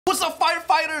What's up,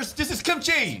 firefighters? This is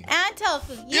Kimchi. And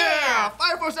Tofu. Yeah,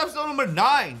 Fire Force episode number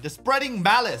 9. The spreading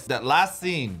malice. That last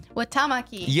scene. With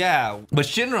Tamaki. Yeah, but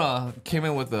Shinra came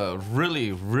in with a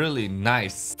really, really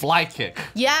nice fly kick.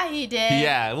 Yeah, he did.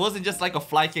 Yeah, it wasn't just like a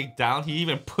fly kick down. He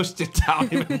even pushed it down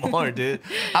even more, dude.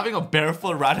 Having a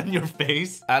barefoot right in your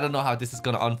face. I don't know how this is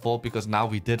gonna unfold because now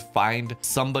we did find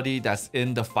somebody that's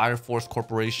in the Fire Force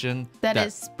Corporation that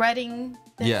is spreading.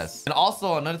 Yes. And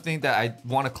also another thing that I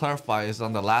want to clarify is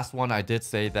on the last one, I did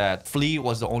say that flea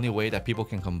was the only way that people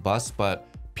can combust, but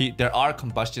there are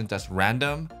combustions that's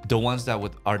random. The ones that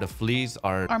are the fleas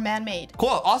are man-made.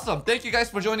 Cool. Awesome. Thank you guys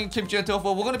for joining Kimchi and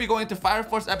Tofu. We're going to be going to Fire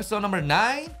Force episode number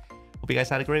 9. Hope you guys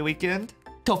had a great weekend.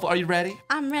 Tofu, are you ready?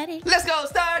 I'm ready. Let's go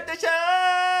start the show.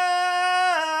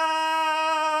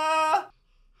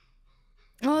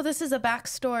 Oh, this is a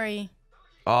backstory.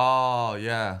 Oh,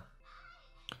 yeah.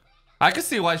 I can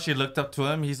see why she looked up to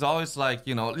him. He's always like,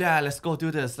 you know, yeah, let's go do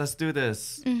this. Let's do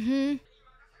this. Mm-hmm.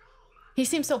 He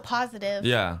seems so positive.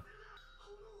 Yeah.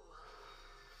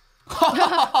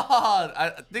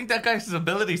 I think that guy's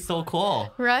ability is so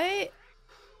cool. Right?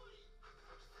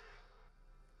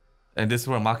 And this is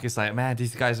where Maki's like, man,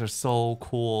 these guys are so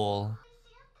cool.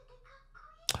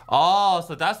 Oh,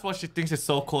 so that's what she thinks is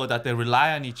so cool, that they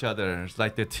rely on each other. It's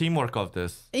like the teamwork of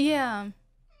this. Yeah.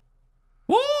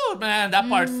 Woo, man, that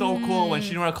part's so cool when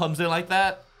Shinra comes in like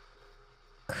that.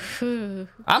 I'm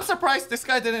surprised this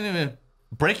guy didn't even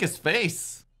break his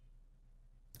face.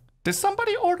 Did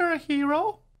somebody order a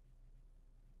hero?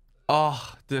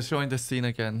 Oh, they're showing the scene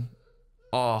again.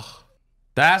 Oh,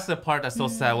 that's the part that's so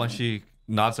sad when she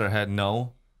nods her head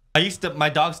no. I used my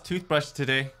dog's toothbrush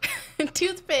today.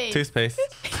 Toothpaste.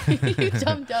 You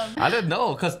dumb. I didn't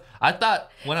know because I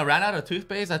thought when I ran out of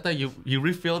toothpaste, I thought you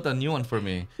refilled a new one for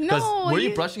me. No, were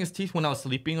you brushing his teeth when I was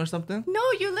sleeping or something? No,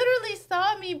 you literally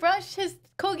saw me brush his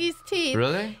Kogi's teeth.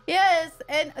 Really? Yes,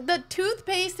 and his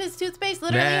toothpaste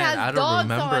literally has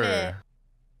dogs on it.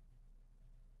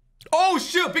 Oh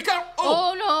shoot! Be careful!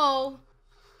 Oh no!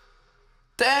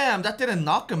 Damn, that didn't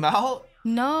knock him out.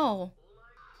 No.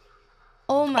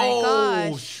 Oh my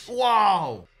gosh!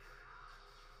 Wow!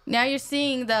 Now you're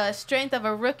seeing the strength of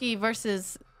a rookie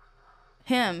versus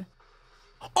him.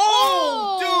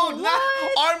 Oh, dude!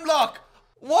 Arm lock!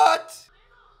 What?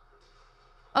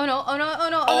 Oh no! Oh no! Oh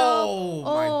no! Oh,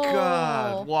 my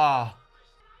god! Wow!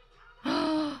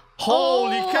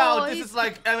 Holy cow! This is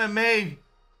like MMA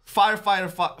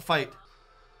firefighter fight.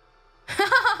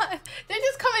 They're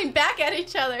just coming back at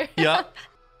each other. Yeah.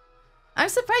 I'm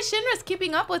surprised Shinra's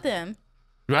keeping up with him.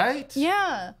 Right?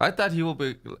 Yeah. I thought he would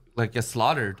be like get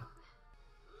slaughtered.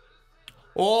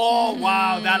 Oh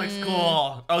wow, that looks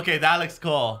cool. Okay, that looks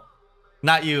cool.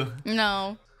 Not you.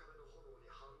 No.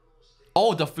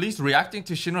 Oh, the flea's reacting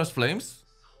to Shinra's flames?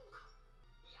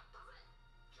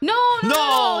 No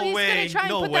way. He's gonna try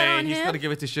and put that on He's him. gonna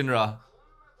give it to Shinra.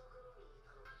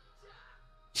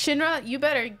 Shinra, you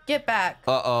better get back.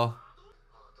 Uh-oh.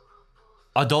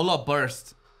 Adola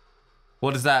burst.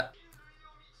 What is that?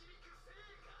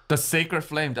 The sacred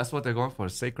flame. That's what they're going for.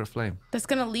 Sacred flame. That's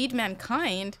gonna lead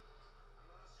mankind.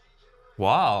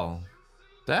 Wow.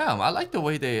 Damn, I like the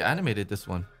way they animated this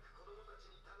one.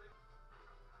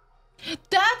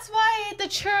 That's why the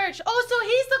church. Oh, so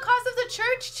he's the cause of the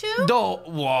church too? No,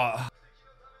 what?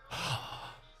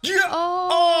 Yeah.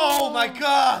 Oh my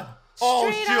god. Oh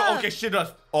Straight shoot. up. Okay, shit.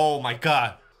 Oh my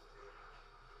god.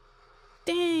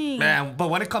 Dang. Man, but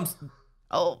when it comes.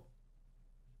 Oh.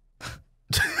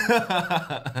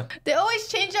 They always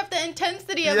change up the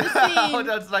intensity of the scene.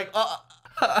 That's like, he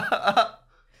walked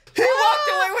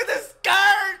away with his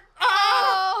skirt.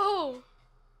 Oh.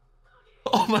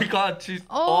 Oh my god, she's.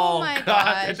 Oh my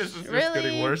gosh. This is just Really?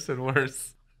 getting worse and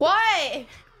worse. Why?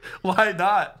 Why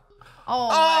not? Oh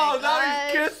my now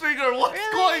gosh. he's kissing her. What's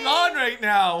going on right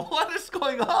now? What is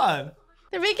going on?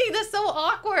 They're making this so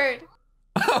awkward.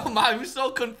 Oh my, I'm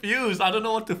so confused. I don't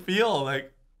know what to feel.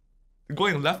 Like,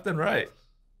 going left and right.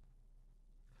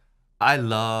 I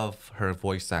love her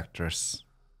voice actress.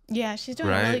 Yeah, she's doing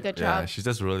a really good job. Yeah, she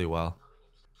does really well.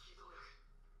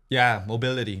 Yeah,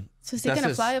 mobility. So is he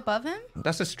gonna fly above him?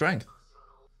 That's his strength.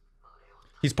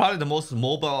 He's probably the most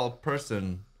mobile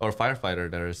person or firefighter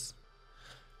there is.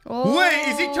 Oh. Wait,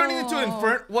 is he turning into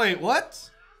Inferno? Wait,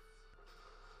 what?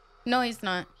 No, he's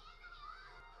not.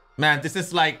 Man, this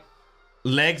is like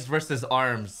legs versus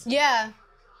arms. Yeah.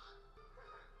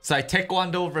 It's like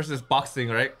taekwondo versus boxing,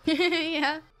 right?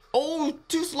 Yeah. Oh,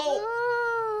 too slow.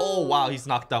 Oh, wow, he's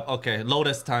knocked up. Okay,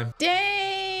 Lotus time.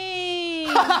 Dang.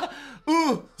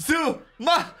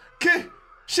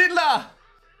 Shinla.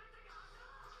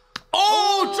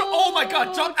 Oh my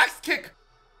god, jump X kick.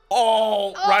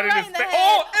 Oh, right in his face.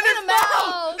 Oh,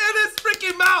 in his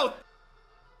freaking mouth.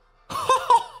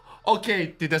 Okay,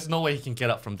 dude, there's no way he can get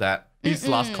up from that. He's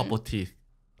lost a couple teeth.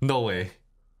 No way.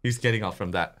 He's getting up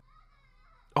from that.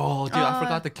 Oh, dude, I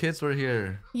forgot the kids were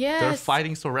here. Yes. They're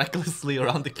fighting so recklessly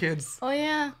around the kids. Oh,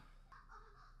 yeah.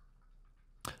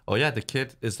 Oh, yeah, the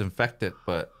kid is infected,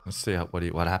 but let's see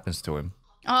what happens to him.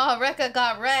 Oh, Rekka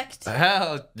got wrecked.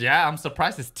 Hell, yeah, I'm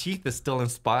surprised his teeth is still in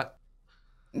spot.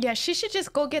 Yeah, she should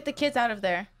just go get the kids out of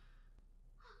there.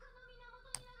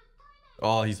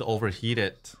 Oh, he's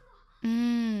overheated.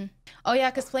 Oh, yeah,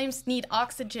 because flames need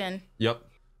oxygen. Yep.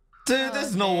 Dude,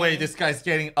 there's no way this guy's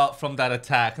getting up from that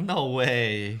attack. No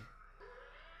way.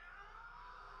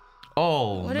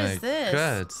 Oh, what my is this?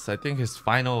 gods. I think his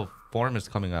final form is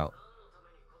coming out.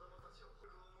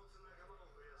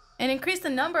 And increase the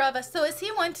number of us. So is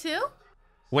he one too?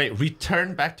 Wait,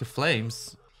 return back to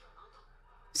flames?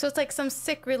 So it's like some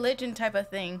sick religion type of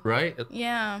thing. Right?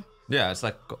 Yeah. Yeah, it's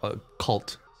like a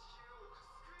cult.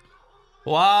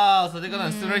 Wow, so they're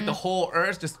gonna incinerate the whole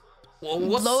earth, just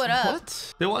blow it up.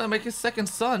 What? They want to make a second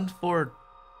son for...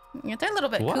 Yeah, they're a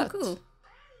little bit cuckoo.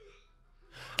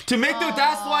 To make the...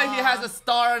 That's why he has a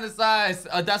star in his eyes.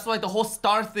 That's why the whole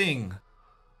star thing.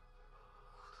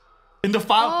 In the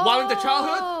file, while in the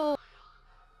childhood?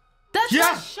 That's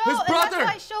yeah, why Show, his brother. And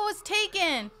that's why Show was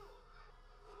taken.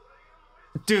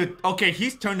 Dude, okay,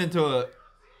 he's turned into a...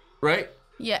 Right?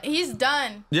 Yeah, he's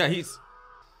done. Yeah, he's...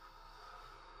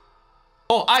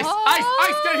 Oh, ice,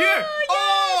 ice, they're here! Yes.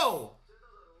 Oh!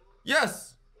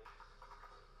 Yes!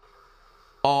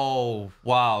 Oh,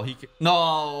 wow.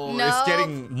 No, it's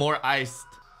getting more iced.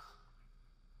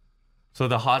 So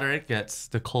the hotter it gets,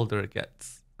 the colder it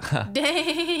gets.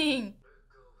 Dang.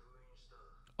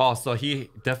 Oh, so he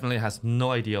definitely has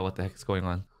no idea what the heck's going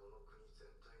on.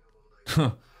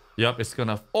 Yep, it's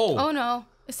gonna... Oh no.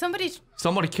 Is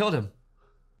somebody killed him.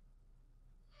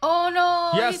 Oh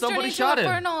no. Yeah, somebody shot him.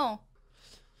 Infernal.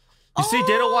 You see,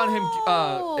 they don't want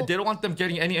him. They don't want them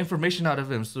getting any information out of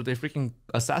him, so they freaking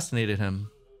assassinated him.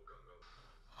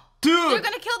 Dude, they're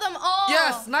gonna kill them all.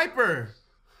 Yeah, sniper.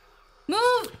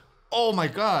 Move. Oh my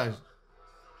god.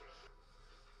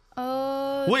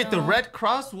 Oh. Wait, the Red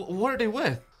Cross. What are they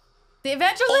with? The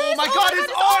Evangelist. Oh my god, his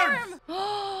arm.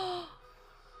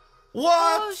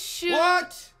 What? Oh shoot.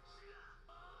 What?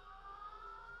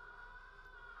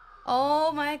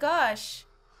 Oh my gosh.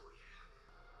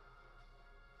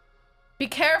 Be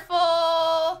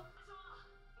careful.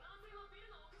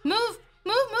 Move.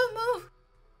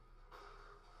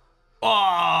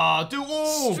 Oh, dude.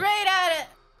 Ooh. Straight at it.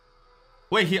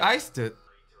 Wait, he iced it.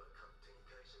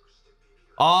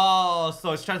 Oh,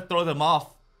 so it's trying to throw them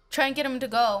off. Try and get him to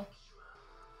go.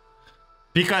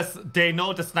 Because they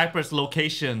know the sniper's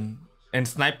location, and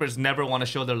snipers never want to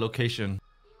show their location.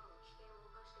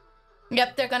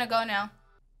 Yep, they're gonna go now.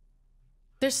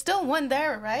 There's still one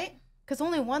there, right? Because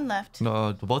only one left.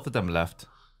 No, both of them left.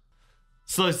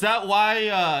 So is that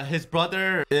why his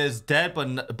brother is dead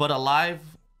but alive,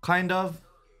 kind of?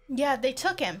 Yeah, they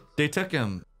took him. They took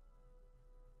him.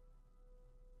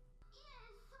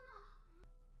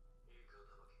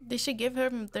 They should give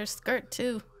him their skirt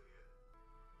too.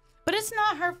 But it's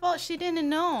not her fault. She didn't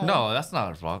know. No, that's not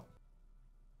her fault.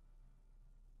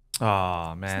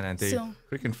 Oh man, and they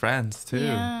freaking friends too.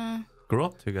 Yeah. Grew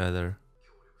up together.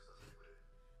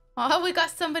 Oh, we got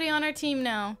somebody on our team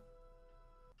now.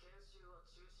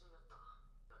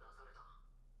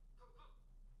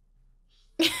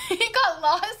 He got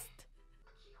lost.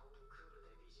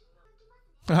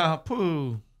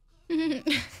 Poo.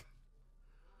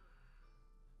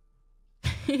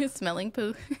 He's smelling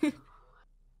poo.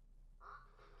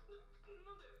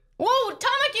 Whoa,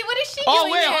 Tamaki, what is she doing? Oh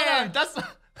wait, here? hold on. That's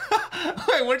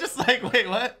wait. We're just like, wait,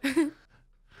 what?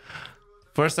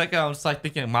 For a second, I was like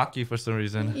thinking Maki for some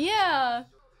reason. Yeah.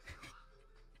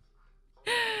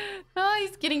 Oh,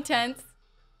 he's getting tense.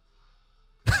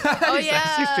 Oh he's yeah.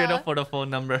 actually straight up for the phone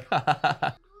number.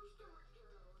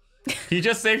 He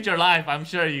just saved your life. I'm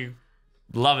sure you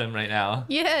love him right now.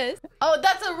 Yes. Oh,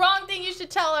 that's the wrong thing you should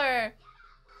tell her.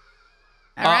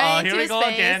 All right, here we go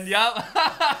again. Yup.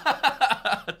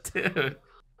 Dude.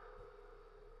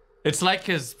 It's like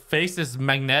his face is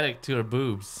magnetic to her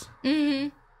boobs. Mm-hmm.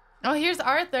 Oh, here's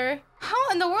Arthur.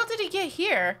 How in the world did he get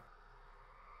here?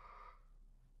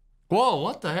 Whoa,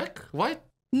 what the heck? What?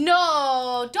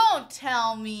 No, don't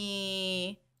tell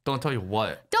me. Don't tell you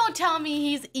what. Don't tell me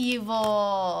he's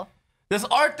evil. Does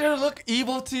Arthur look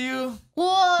evil to you?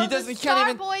 Well, He the doesn't- he star can't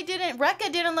even- boy didn't. Rekka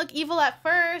didn't look evil at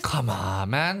first. Come on,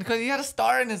 man. Because he had a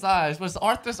star in his eyes. Whereas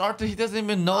Arthur's Arthur, he doesn't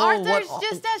even know Arthur's what...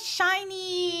 just as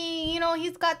shiny. You know,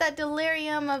 he's got that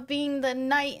delirium of being the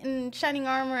knight and shining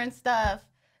armor and stuff.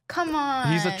 Come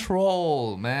on. He's a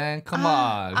troll, man. Come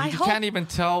on. I He hope- can't even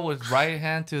tell with right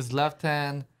hand to his left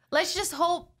hand. Let's just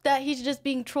hope that he's just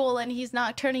being troll and he's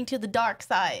not turning to the dark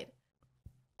side.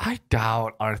 I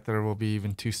doubt Arthur will be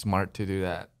even too smart to do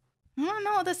that. I don't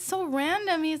know. That's so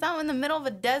random. He's out in the middle of a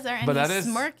desert and But he's that is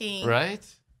smirking. right.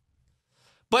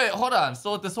 But hold on.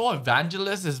 So this whole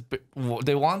evangelist is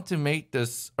they want to make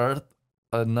this Earth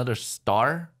another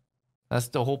star. That's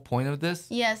the whole point of this.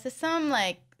 Yes, it's some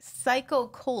like psycho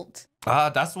cult.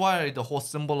 That's why the whole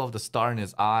symbol of the star in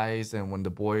his eyes, and when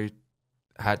the boy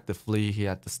had to flee, he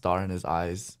had the star in his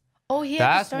eyes. Oh, he had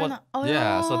That's to start what.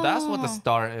 Yeah. So that's what the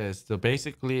star is. So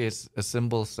basically, it's a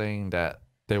symbol saying that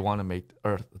they want to make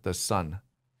Earth the sun.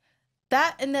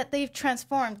 That and that they've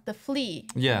transformed the flea.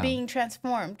 Yeah. Being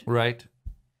transformed. Right.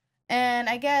 And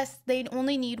I guess they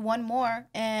only need one more,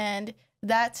 and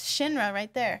that's Shinra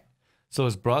right there. So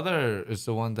his brother is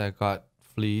the one that got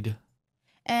fleed.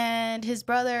 And his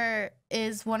brother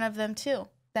is one of them too.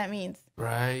 That means.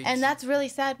 Right. And that's really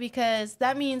sad because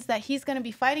that means that he's going to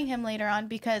be fighting him later on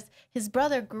because his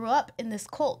brother grew up in this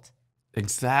cult.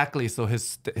 Exactly. So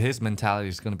his mentality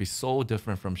is going to be so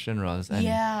different from Shinra's. And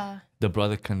Yeah. the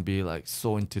brother can be like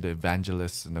so into the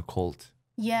evangelists and the cult.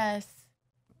 Yes.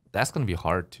 That's going to be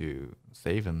hard to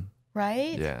save him.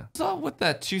 Right? Yeah. So with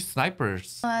that, two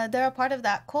snipers. They're a part of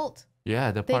that cult.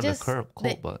 Yeah, they're part of the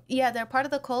cult, but... Yeah, they're part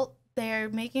of the cult. They're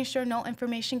making sure no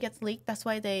information gets leaked. That's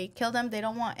why they kill them. They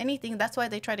don't want anything. That's why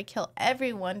they try to kill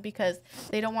everyone because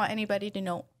they don't want anybody to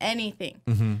know anything.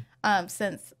 Mm-hmm.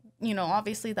 Since, you know,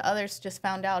 obviously the others just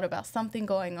found out about something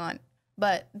going on,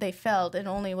 but they failed and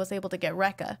only was able to get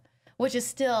Rekka, which is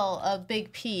still a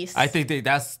big piece. I think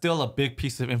that's still a big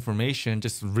piece of information.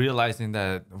 Just realizing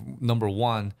that, number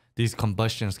one, these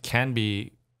combustions can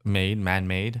be made,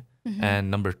 man-made. Mm-hmm. And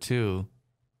number two,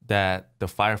 that the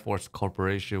Fire Force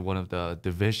Corporation, one of the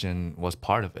division, was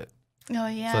part of it. Oh,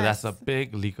 yeah. So that's a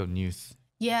big leak of news.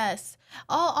 Yes.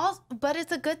 But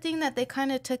it's a good thing that they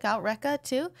kind of took out Rekka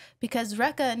too, because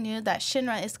Rekka knew that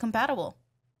Shinra is compatible.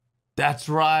 That's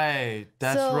right.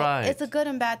 That's so right. It's a good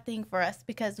and bad thing for us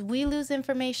because we lose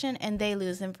information and they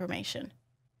lose information.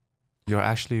 You're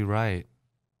actually right.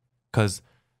 Because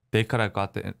they could have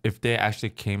got if they actually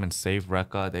came and saved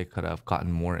Rekka, they could have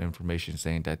gotten more information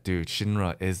saying that, dude,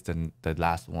 Shinra is the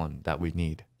last one that we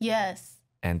need. Yes.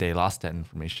 And they lost that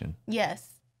information. Yes.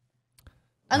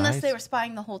 Unless Nice. they were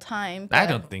spying the whole time. I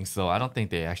but don't think so. I don't think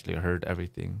they actually heard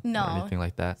everything. No. Or anything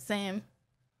like that. Same.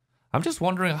 I'm just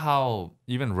wondering how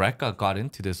even Rekka got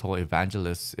into this whole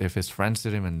evangelist if his friends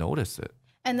didn't even notice it.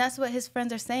 And that's what his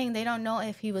friends are saying. They don't know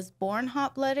if he was born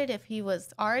hot-blooded, if he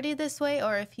was already this way,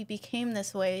 or if he became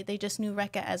this way. They just knew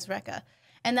Rekka as Rekka.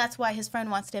 And that's why his friend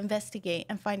wants to investigate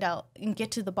and find out and get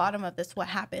to the bottom of this, what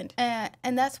happened.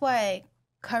 And that's why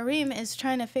Karim is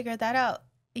trying to figure that out.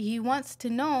 He wants to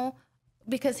know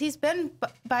because he's been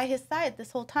by his side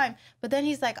this whole time. But then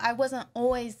he's like, I wasn't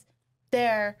always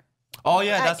there. Oh,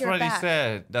 yeah, at that's your what back. he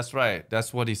said. That's right.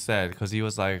 That's what he said. Because he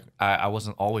was like, I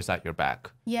wasn't always at your back.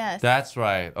 Yes. That's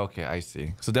right. Okay, I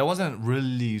see. So there wasn't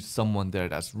really someone there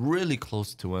that's really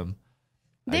close to him.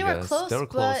 They were close, They were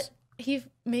close. but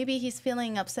maybe he's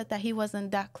feeling upset that he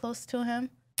wasn't that close to him.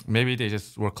 Maybe they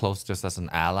just were close just as an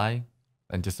ally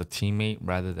and just a teammate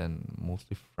rather than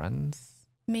mostly friends.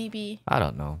 Maybe. I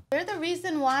don't know. They're the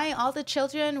reason why all the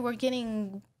children were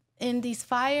getting in these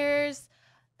fires.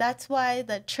 That's why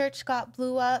the church got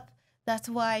blew up. That's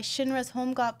why Shinra's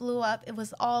home got blew up. It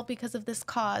was all because of this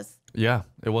cause. Yeah,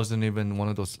 it wasn't even one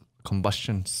of those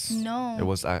combustions. No.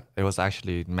 It was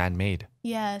actually man-made.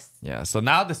 Yes. Yeah, so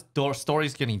now the story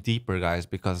is getting deeper, guys,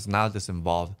 because now this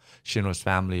involved Shinra's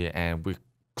family, and we're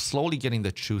slowly getting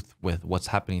the truth with what's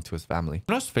happening to his family.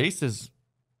 Shinra's face is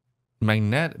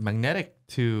magnetic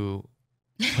to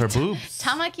her boobs.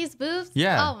 Tamaki's boobs?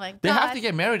 Yeah. Oh my god. They have to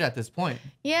get married at this point.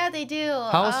 Yeah, they do.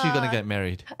 How is she gonna get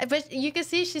married? But you can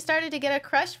see she started to get a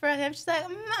crush for him. She's like,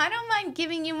 I don't mind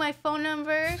giving you my phone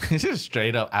number. She just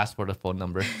straight up asked for the phone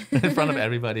number in front of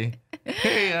everybody.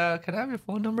 Hey, can I have your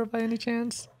phone number by any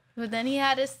chance? But then he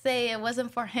had to say it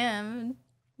wasn't for him.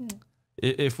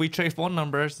 If we trade phone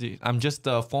numbers, I'm just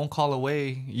a phone call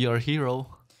away. You're a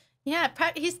hero. Yeah,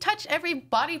 he's touched every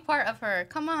body part of her.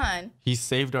 Come on. He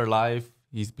saved her life.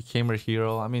 He became her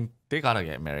hero. I mean, they gotta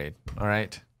get married, all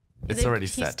right? It's already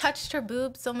He's set. touched her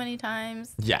boobs so many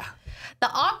times. Yeah. The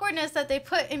awkwardness that they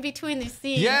put in between these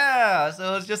scenes. Yeah.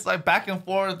 So it's just like back and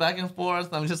forth, back and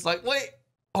forth. I'm just like, wait,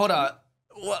 hold on.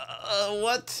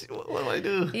 What do I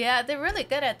do? Yeah, they're really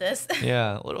good at this.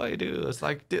 Yeah, what do I do? It's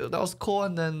like, dude, that was cool,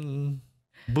 and then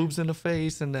boobs in the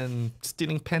face, and then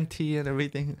stealing panty and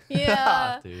everything.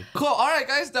 Yeah. Dude. Cool. All right,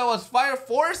 guys, that was Fire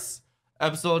Force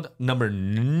episode number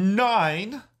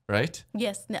 9, right?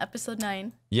 Yes, episode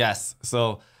 9. Yes.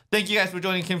 So thank you guys for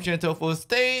joining Kimchi and Tofu.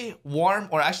 Stay warm,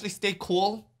 or actually stay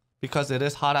cool, because it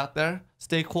is hot out there.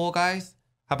 Stay cool, guys.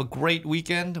 Have a great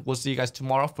weekend. We'll see you guys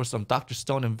tomorrow for some Dr.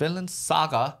 Stone and Villains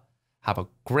saga. Have a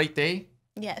great day.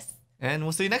 Yes. And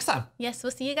we'll see you next time. Yes,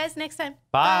 we'll see you guys next time.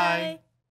 Bye.